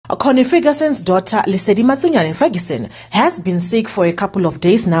Connie Ferguson's daughter, Lesedi Matsunyane Ferguson, has been sick for a couple of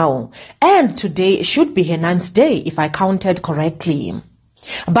days now, and today should be her 9th day if I counted correctly.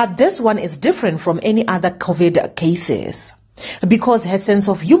 But this one is different from any other COVID cases, because her sense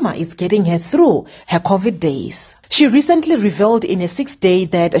of humor is getting her through her COVID days. She recently revealed in a 6th day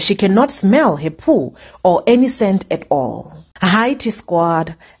that she cannot smell her poo or any scent at all. Hi Tea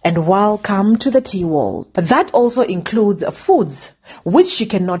Squad, and welcome to the Tea World. That also includes foods which she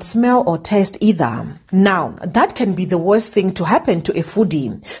cannot smell or taste either. Now, that can be the worst thing to happen to a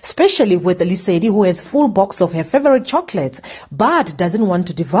foodie, especially with Lesedi, who has full box of her favorite chocolates but doesn't want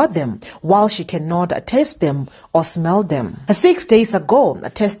to devour them while she cannot taste them or smell them. 6 days ago, I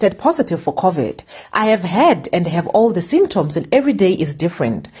tested positive for COVID. I have had and have all the symptoms and every day is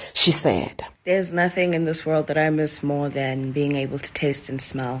different, she said. There's nothing in this world that I miss more than being able to taste and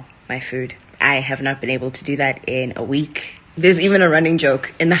smell my food. I have not been able to do that in a week. There's even a running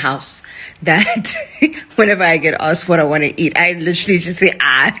joke in the house that whenever I get asked what I want to eat, I literally just say,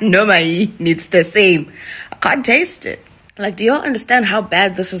 no, my it's the same. I can't taste it. Like, do y'all understand how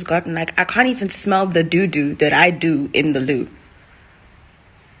bad this has gotten? Like, I can't even smell the doo-doo that I do in the loo.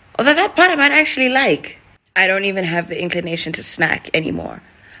 Although that part I might actually like. I don't even have the inclination to snack anymore.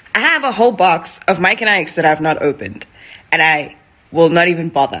 I have a whole box of Mike and Ike's that I've not opened, and I will not even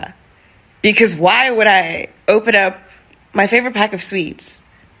bother. Because why would I open up my favorite pack of sweets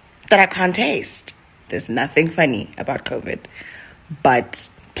that I can't taste? There's nothing funny about COVID. But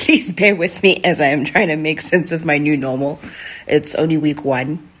please bear with me as I am trying to make sense of my new normal. It's only week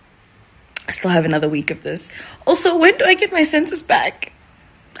 1. I still have another week of this. Also, when do I get my senses back?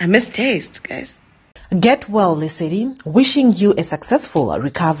 I miss taste, guys. Get well, Lesedi. Wishing you a successful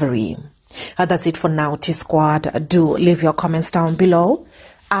recovery. That's it for now, Tea Squad. Do leave your comments down below.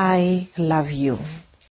 I love you.